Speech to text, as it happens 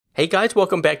Hey guys,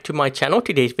 welcome back to my channel.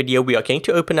 Today's video we are going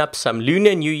to open up some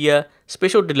Lunar New Year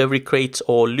special delivery crates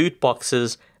or loot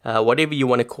boxes, whatever you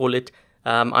want to call it.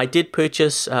 I did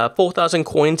purchase 4,000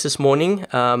 coins this morning.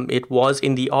 It was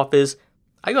in the offers.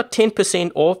 I got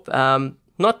 10% off.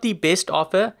 Not the best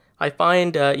offer. I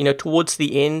find towards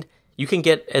the end you can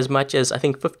get as much as I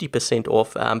think 50%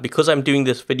 off. Because I'm doing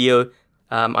this video,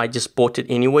 I just bought it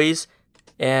anyways.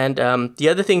 And the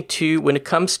other thing too, when it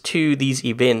comes to these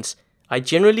events, I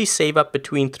generally save up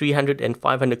between 300 and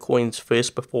 500 coins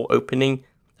first before opening.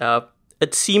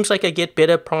 It seems like I get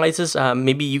better prizes.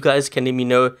 Maybe you guys can let me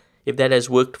know if that has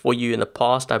worked for you in the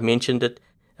past. I've mentioned it.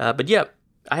 But yeah,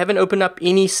 I haven't opened up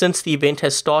any since the event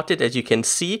has started, as you can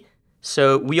see.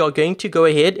 So we are going to go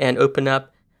ahead and open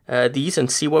up these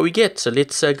and see what we get. So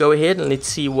let's go ahead and let's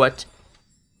see what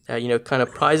kind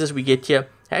of prizes we get here.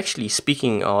 Actually,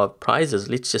 speaking of prizes,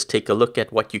 let's just take a look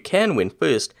at what you can win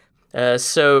first.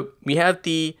 So we have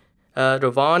the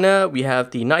Ravana, we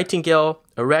have the Nightingale,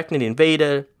 Arachnid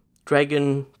Invader,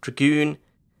 Dragoon,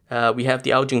 we have the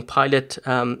Alging Pilot.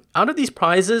 Out of these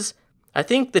prizes, I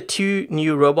think the two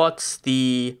new robots,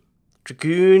 the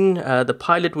Dragoon, the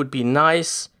Pilot would be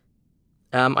nice.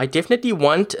 I definitely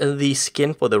want the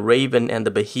skin for the Raven and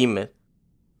the Behemoth.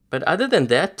 But other than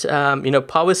that,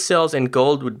 power cells and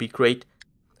gold would be great.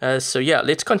 So yeah,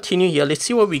 let's continue here. Let's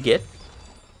see what we get.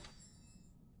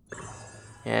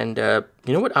 And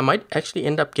you know what? I might actually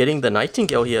end up getting the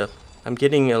Nightingale here. I'm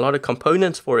getting a lot of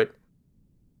components for it.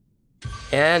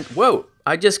 And whoa,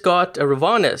 I just got a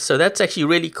Ravana. So that's actually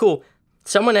really cool.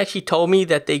 Someone actually told me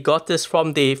that they got this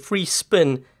from their free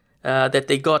spin. That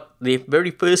they got the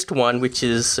very first one, which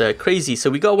is crazy.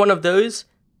 So we got one of those.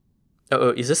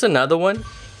 Uh-oh, is this another one?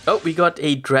 Oh, we got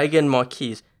a Dragon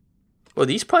Marquise. Well,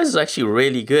 these prizes are actually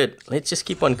really good. Let's just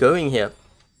keep on going here.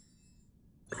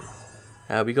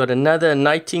 We got another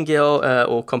Nightingale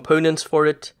or components for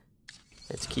it.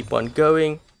 Let's keep on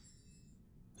going.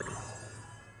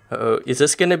 Uh-oh, is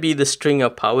this going to be the string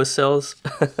of power cells?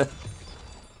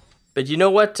 But you know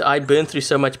what? I burned through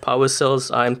so much power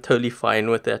cells, I'm totally fine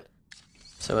with that.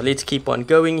 So let's keep on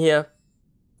going here.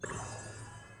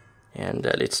 And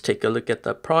let's take a look at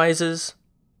the prizes.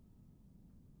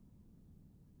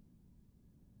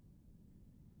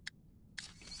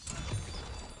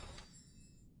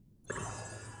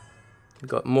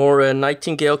 Got more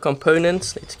Nightingale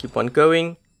components. Let's keep on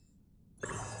going.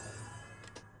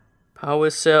 Power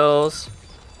cells.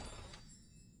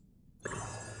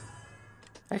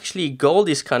 Actually, gold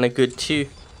is kind of good too.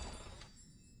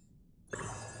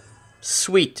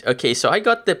 Sweet. Okay, so I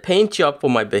got the paint job for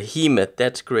my Behemoth.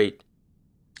 That's great.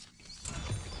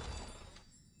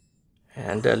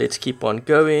 And let's keep on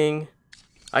going.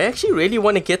 I actually really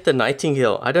want to get the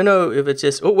Nightingale. I don't know if it's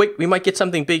just... Oh, wait, we might get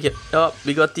something big here. Oh,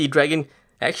 we got the Dragon.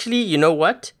 Actually, you know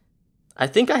what? I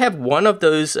think I have one of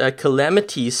those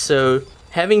calamities, so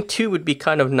having two would be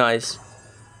kind of nice.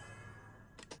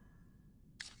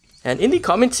 And in the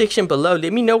comment section below,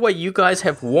 let me know what you guys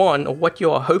have won or what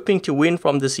you are hoping to win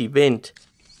from this event.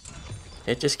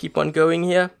 Let's just keep on going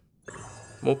here.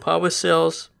 More power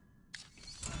cells.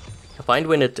 I find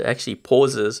when it actually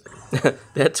pauses,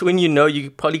 that's when you know you're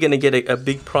probably going to get a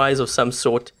big prize of some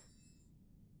sort.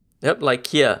 Yep, like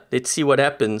here. Let's see what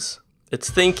happens. It's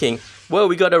thinking, whoa,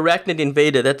 we got Arachnid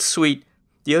Invader. That's sweet.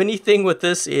 The only thing with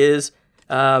this is,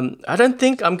 I don't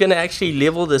think I'm going to actually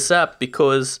level this up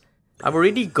because I've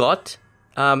already got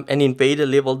an Invader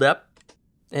leveled up.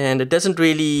 And it doesn't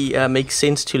really make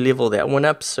sense to level that one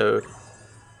up. So,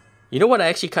 you know what I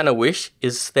actually kind of wish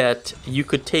is that you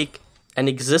could take an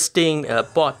existing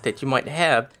bot that you might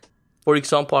have. For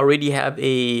example, I already have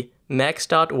a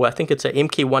maxed out, or I think it's a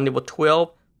MK1 level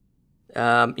 12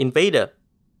 Invader.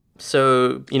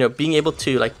 So, being able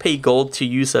to like pay gold to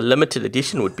use a limited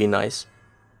edition would be nice.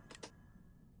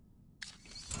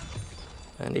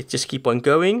 And let's just keep on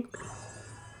going.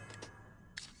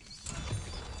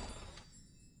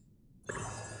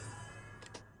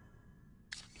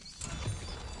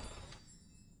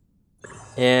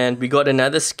 And we got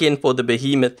another skin for the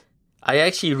Behemoth. I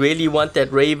actually really want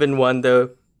that Raven one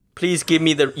though. Please give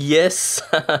me the... Yes!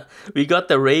 We got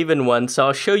the Raven one. So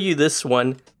I'll show you this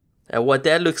one. What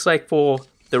that looks like for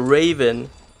the Raven.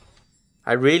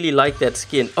 I really like that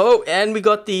skin. Oh, and we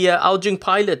got the Alging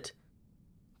Pilot.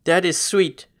 That is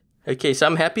sweet. Okay, so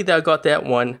I'm happy that I got that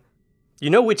one. You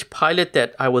know which pilot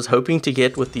that I was hoping to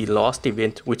get with the last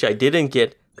event, which I didn't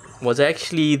get, was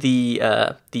actually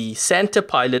the Santa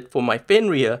pilot for my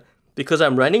Fenrir, because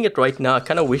I'm running it right now. I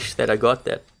kind of wish that I got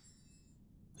that.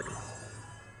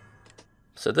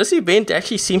 So this event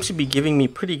actually seems to be giving me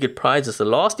pretty good prizes. The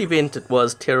last event, it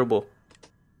was terrible.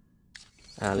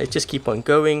 Let's just keep on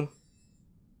going.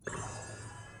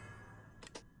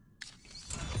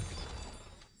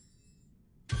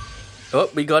 Oh,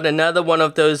 we got another one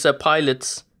of those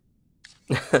pilots.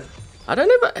 I don't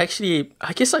know, actually,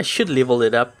 I guess I should level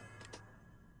it up.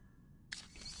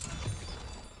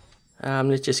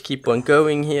 Let's just keep on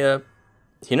going here.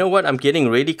 You know what? I'm getting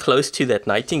really close to that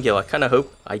Nightingale. I kind of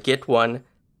hope I get one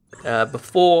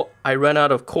before I run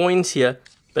out of coins here.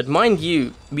 But mind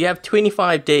you, we have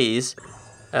 25 days.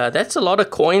 That's a lot of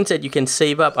coins that you can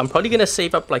save up. I'm probably going to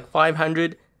save up like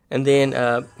 500 and then,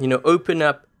 you know, open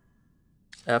up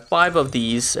 5 of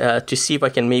these to see if I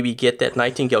can maybe get that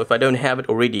Nightingale if I don't have it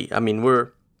already. I mean,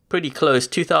 we're pretty close.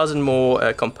 2,000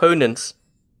 more components.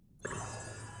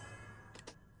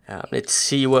 Let's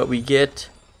see what we get.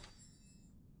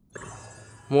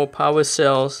 More power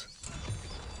cells.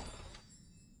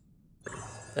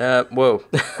 Whoa.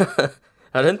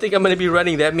 I don't think I'm going to be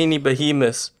running that many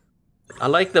behemoths. I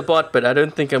like the bot, but I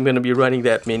don't think I'm going to be running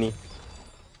that many.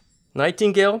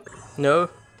 Nightingale? No.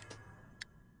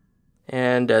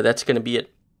 And that's going to be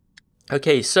it.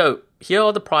 Okay, so here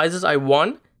are the prizes I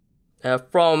won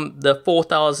from the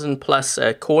 4,000 plus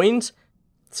coins.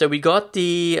 So we got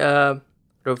the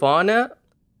Ravana,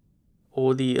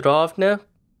 or the Ravna.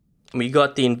 We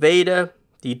got the Invader,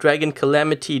 the Dragon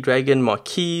Calamity, Dragon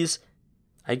Marquise.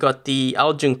 I got the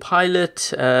Aljung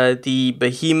Pilot, the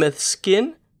Behemoth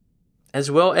skin, as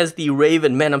well as the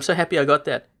Raven. Man, I'm so happy I got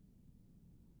that.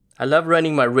 I love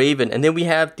running my Raven. And then we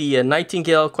have the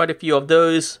Nightingale, quite a few of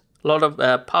those. A lot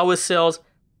of power cells.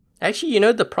 Actually, you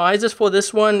know, the prizes for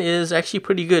this one is actually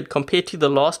pretty good compared to the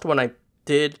last one I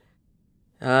did.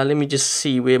 Let me just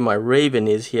see where my Raven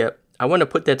is here. I want to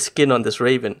put that skin on this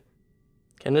Raven.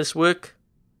 Can this work?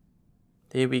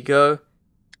 There we go.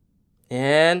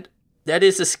 And that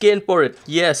is the skin for it.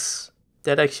 Yes,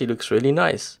 that actually looks really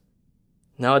nice.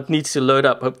 Now it needs to load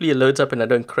up. Hopefully it loads up and I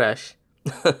don't crash.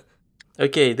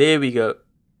 Okay, there we go.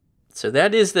 So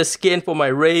that is the skin for my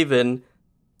Raven.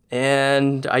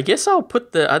 And I guess I'll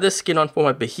put the other skin on for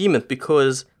my Behemoth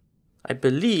because I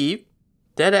believe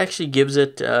that actually gives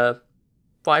it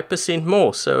 5%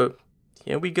 more. So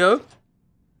here we go.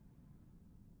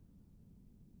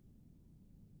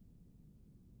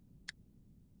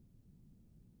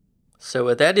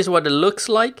 So that is what it looks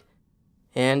like.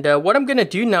 And what I'm going to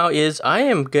do now is I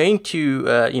am going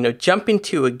to, you know, jump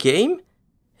into a game.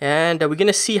 And we're going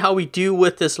to see how we do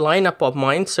with this lineup of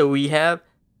mine. So we have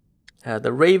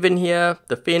the Raven here,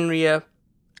 the Fenrir,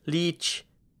 Leech,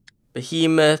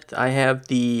 Behemoth. I have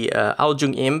the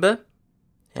Aljung Ember.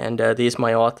 And there's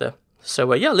my Arthur.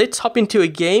 So yeah, let's hop into a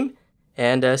game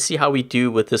and see how we do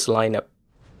with this lineup.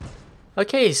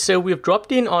 Okay, so we've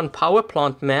dropped in on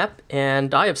Powerplant map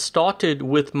and I have started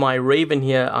with my Raven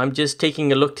here. I'm just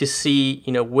taking a look to see,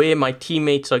 you know, where my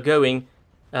teammates are going.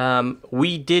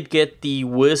 We did get the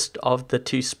worst of the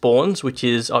 2 spawns, which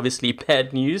is obviously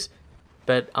bad news.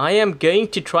 But I am going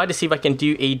to try to see if I can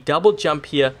do a double jump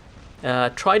here.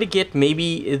 Try to get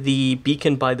maybe the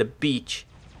beacon by the beach.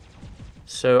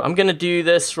 So I'm going to do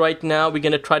this right now. We're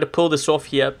going to try to pull this off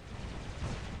here.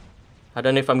 I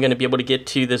don't know if I'm going to be able to get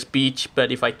to this beach,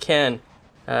 but if I can,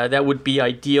 that would be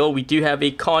ideal. We do have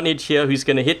a Carnage here who's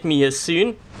going to hit me here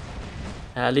soon.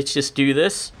 Let's just do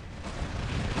this.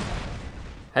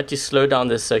 Had to slow down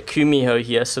this Kumiho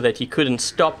here so that he couldn't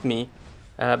stop me.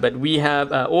 But we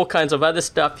have all kinds of other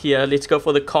stuff here. Let's go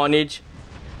for the Carnage.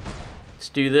 Let's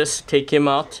do this. Take him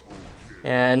out.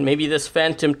 And maybe this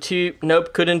Phantom too.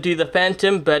 Nope, couldn't do the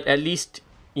Phantom. But at least,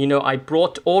 you know, I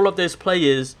brought all of those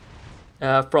players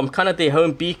from kind of their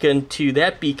home beacon to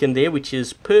that beacon there, which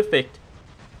is perfect.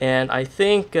 And I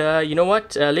think, you know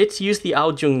what? Let's use the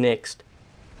Aljung next.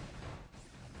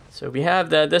 So we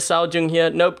have this Aljung here.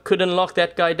 Nope, couldn't lock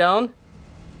that guy down.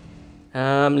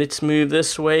 Let's move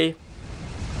this way.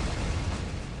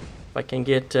 If I can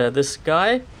get this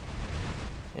guy.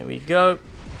 There we go.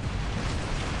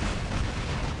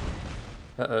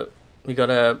 Uh-oh. We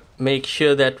gotta make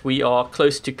sure that we are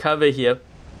close to cover here.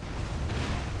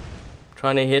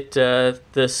 Trying to hit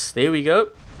this. There we go.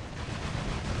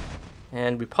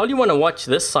 And we probably want to watch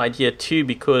this side here too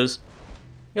because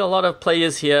you know, a lot of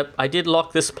players here. I did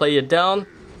lock this player down.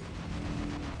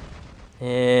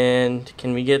 And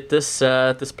can we get this?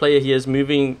 This player here is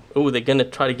moving. Oh, they're going to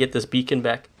try to get this beacon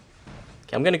back.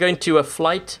 Okay, I'm going to go into a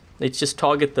flight. Let's just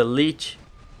target the Leech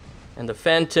and the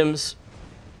Phantoms.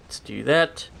 Let's do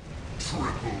that.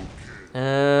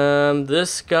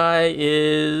 This guy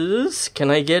is...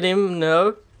 Can I get him?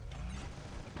 No.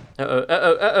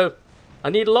 Uh-oh. I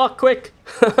need a lock, quick.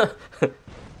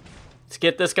 Let's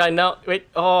get this guy now. Wait,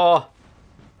 oh.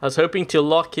 I was hoping to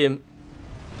lock him.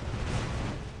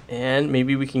 And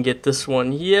maybe we can get this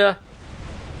one here.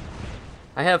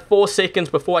 I have 4 seconds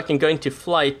before I can go into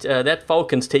flight. That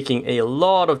Falcon's taking a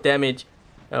lot of damage.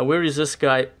 Where is this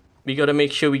guy? We got to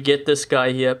make sure we get this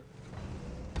guy here.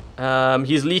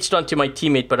 He's leeched onto my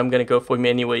teammate, but I'm going to go for him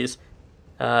anyways.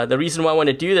 The reason why I want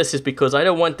to do this is because I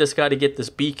don't want this guy to get this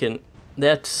beacon.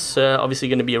 That's obviously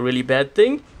going to be a really bad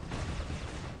thing.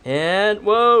 And,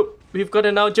 whoa, we've got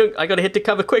an Aljung. I got to hit the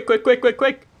cover. Quick, quick, quick, quick,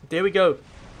 quick. There we go.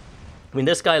 When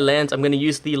this guy lands, I'm going to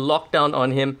use the lockdown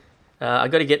on him. I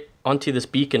got to get onto this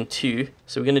beacon too.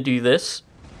 So we're going to do this.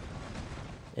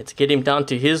 Let's get him down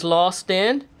to his last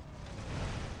stand.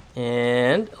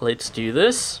 And let's do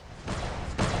this.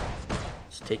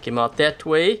 Let's take him out that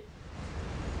way.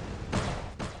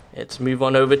 Let's move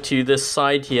on over to this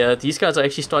side here. These guys are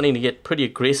actually starting to get pretty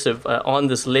aggressive on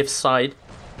this left side.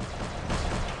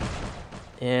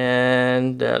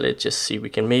 And let's just see. We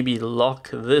can maybe lock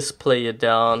this player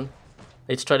down.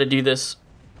 Let's try to do this.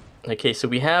 Okay, so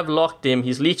we have locked him.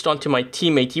 He's leeched onto my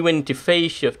teammate. He went into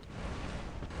phase shift.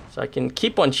 So I can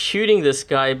keep on shooting this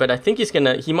guy, but I think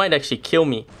he might actually kill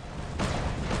me.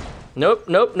 Nope,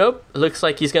 nope, nope. Looks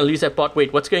like he's gonna lose that bot.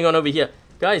 Wait, what's going on over here?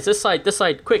 Guys, this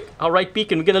side, quick. Our right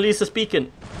beacon, we're gonna lose this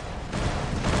beacon.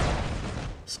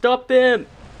 Stop them!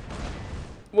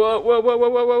 Whoa, whoa, whoa, whoa,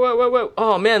 whoa, whoa, whoa, whoa.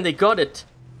 Oh man, they got it.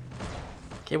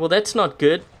 Okay, well that's not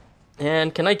good.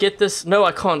 And can I get this? No,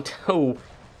 I can't. Oh,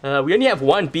 we only have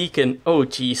 1 beacon. Oh,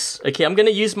 jeez. Okay, I'm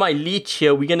gonna use my leech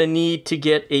here. We're gonna need to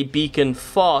get a beacon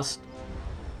fast.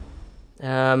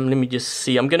 Let me just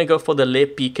see. I'm gonna go for the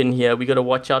left beacon here. We gotta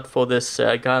watch out for this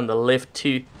guy on the left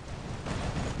too.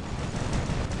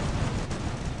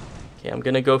 Okay, I'm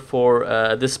gonna go for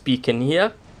this beacon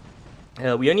here.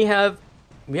 We have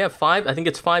 5. I think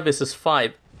it's 5 versus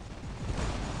 5.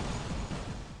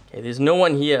 Okay, there's no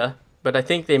one here, but I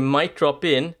think they might drop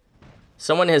in.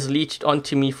 Someone has leeched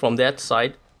onto me from that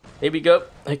side. There we go.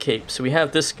 Okay, so we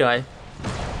have this guy.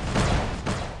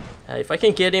 If I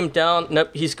can get him down.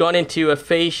 Nope, he's gone into a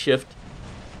phase shift.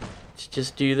 Let's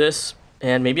just do this.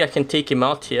 And maybe I can take him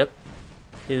out here.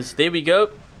 There we go.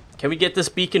 Can we get this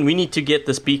beacon? We need to get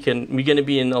this beacon. We're going to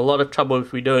be in a lot of trouble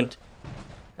if we don't.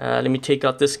 Let me take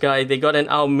out this guy. They got an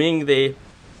Ao Ming there.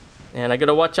 And I got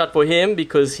to watch out for him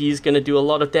because he's going to do a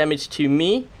lot of damage to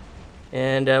me.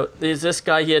 And there's this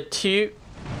guy here too.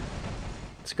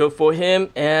 Let's go for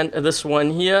him. And this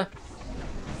one here.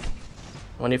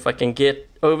 I wonder if I can get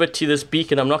over to this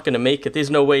beacon. I'm not going to make it. There's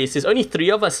no way. There's only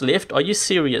 3 of us left. Are you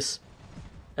serious?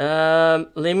 Let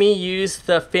me use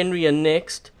the Fenrir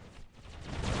next.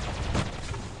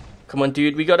 Come on,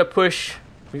 dude. We got to push.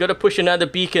 We got to push another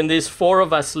beacon. There's 4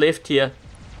 of us left here.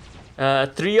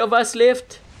 3 of us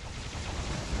left.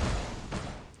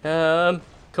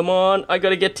 Come on. I got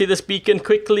to get to this beacon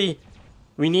quickly.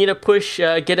 We need to push.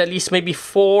 Get at least maybe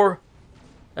 4.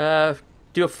 Do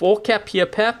a 4 cap here,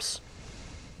 perhaps.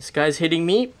 This guy's hitting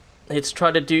me. Let's try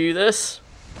to do this.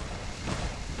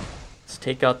 Let's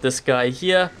take out this guy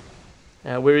here.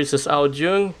 Where is this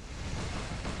Aljung?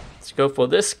 Let's go for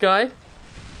this guy.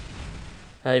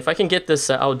 If I can get this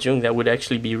Aljung, that would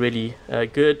actually be really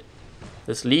good.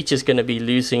 This leech is going to be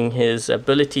losing his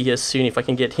ability here soon. If I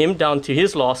can get him down to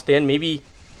his last stand, maybe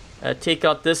take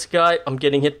out this guy. I'm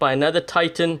getting hit by another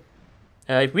Titan.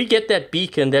 If we get that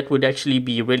beacon, that would actually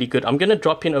be really good. I'm going to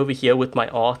drop in over here with my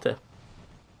Arthur.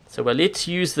 So let's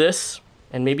use this,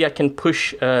 and maybe I can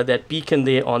push that beacon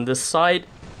there on this side.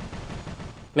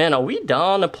 Man, are we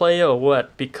down a player or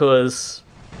what? Because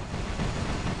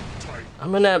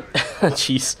I'm gonna...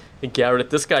 Jeez,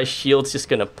 Garrett, this guy's shield's just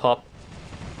gonna pop.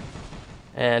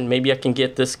 And maybe I can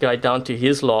get this guy down to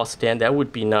his last stand. That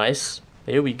would be nice.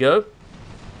 There we go.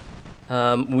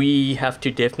 We have to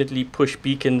definitely push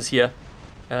beacons here.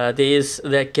 There's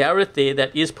that Garrett there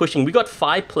that is pushing. We got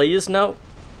 5 players now.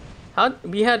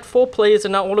 We had 4 players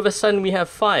and now all of a sudden we have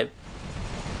 5.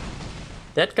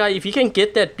 That guy, if he can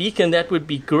get that beacon, that would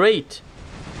be great.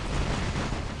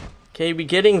 Okay, we're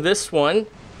getting this one.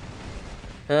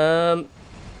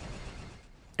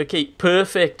 Okay,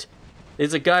 perfect.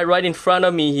 There's a guy right in front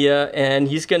of me here and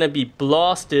he's gonna be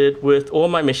blasted with all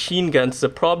my machine guns. The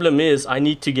problem is I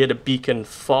need to get a beacon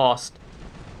fast.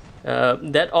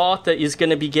 That Arthur is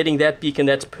gonna be getting that beacon.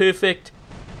 That's perfect.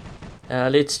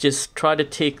 Let's just try to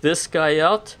take this guy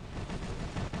out.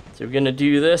 So we're going to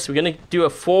do this. We're going to do a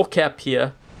 4 cap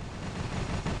here.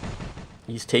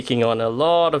 He's taking on a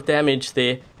lot of damage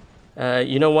there.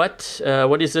 You know what?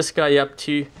 What is this guy up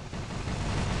to?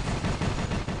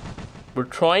 We're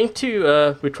trying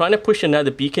to push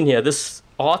another beacon here. This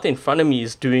Arthur in front of me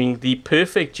is doing the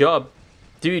perfect job.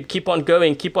 Dude, keep on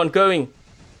going. Keep on going.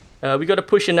 We got to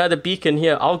push another beacon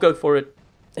here. I'll go for it.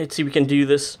 Let's see if we can do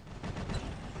this.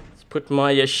 put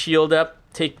my shield up,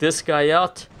 take this guy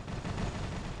out.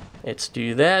 Let's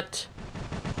do that.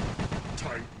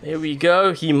 There we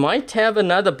go. He might have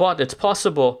another bot. It's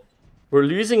possible. We're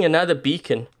losing another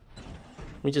beacon.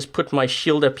 Let me just put my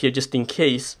shield up here just in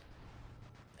case.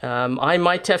 I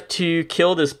might have to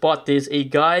kill this bot. There's a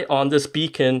guy on this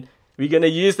beacon. We're going to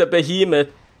use the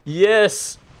behemoth.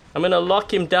 Yes. I'm going to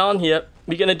lock him down here.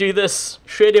 We're going to do this.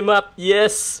 Shred him up.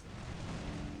 Yes.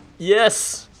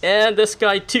 Yes. And this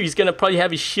guy too. He's going to probably have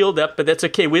his shield up, but that's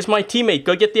okay. Where's my teammate?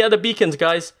 Go get the other beacons,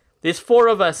 guys. There's 4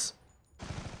 of us.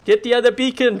 Get the other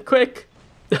beacon, quick.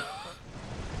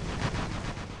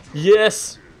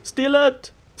 Yes. Steal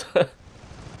it.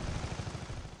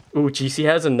 Oh, geez, he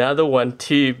has another one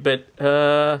too. But,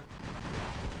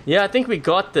 yeah, I think we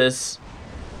got this.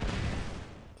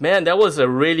 Man, that was a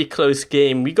really close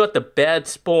game. We got the bad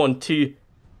spawn too.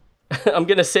 I'm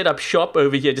going to set up shop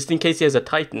over here just in case he has a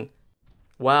Titan.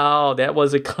 Wow, that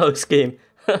was a close game.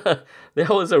 That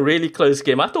was a really close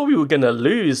game. I thought we were going to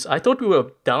lose. I thought we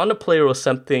were down a player or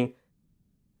something.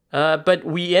 But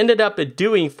we ended up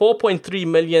doing 4.3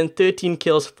 million, 13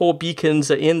 kills, 4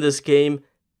 beacons in this game.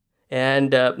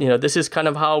 And, you know, this is kind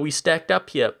of how we stacked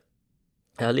up here.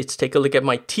 Let's take a look at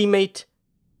my teammate.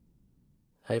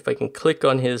 If I can click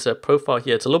on his profile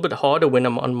here, it's a little bit harder when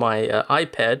I'm on my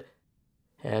iPad.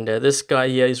 And this guy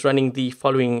here is running the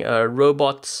following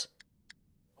robots.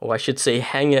 Or I should say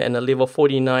hangar and a level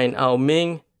 49 Ao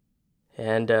Ming.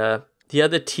 And the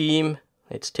other team,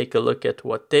 let's take a look at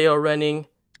what they are running.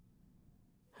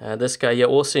 This guy here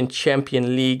also in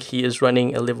Champion League, he is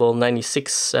running a level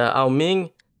 96 Ao Ming.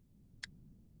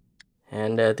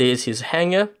 And there's his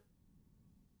hangar.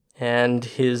 And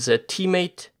his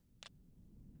teammate.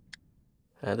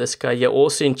 This guy here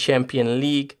also in Champion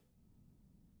League.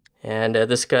 And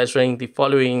this guy's running the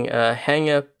following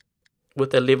hangar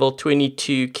with a level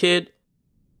 22 kid.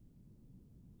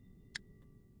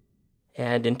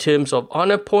 And in terms of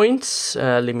honor points,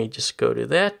 let me just go to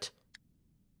that.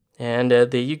 And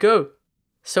there you go.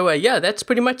 So yeah, that's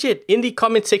pretty much it. In the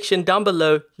comment section down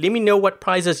below, let me know what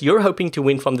prizes you're hoping to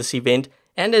win from this event.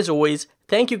 And as always,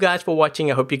 thank you guys for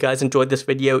watching. I hope you guys enjoyed this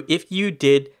video. If you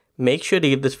did, make sure to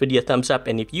give this video a thumbs up.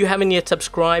 And if you haven't yet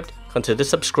subscribed, consider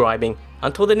subscribing.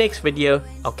 Until the next video,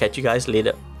 I'll catch you guys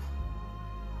later.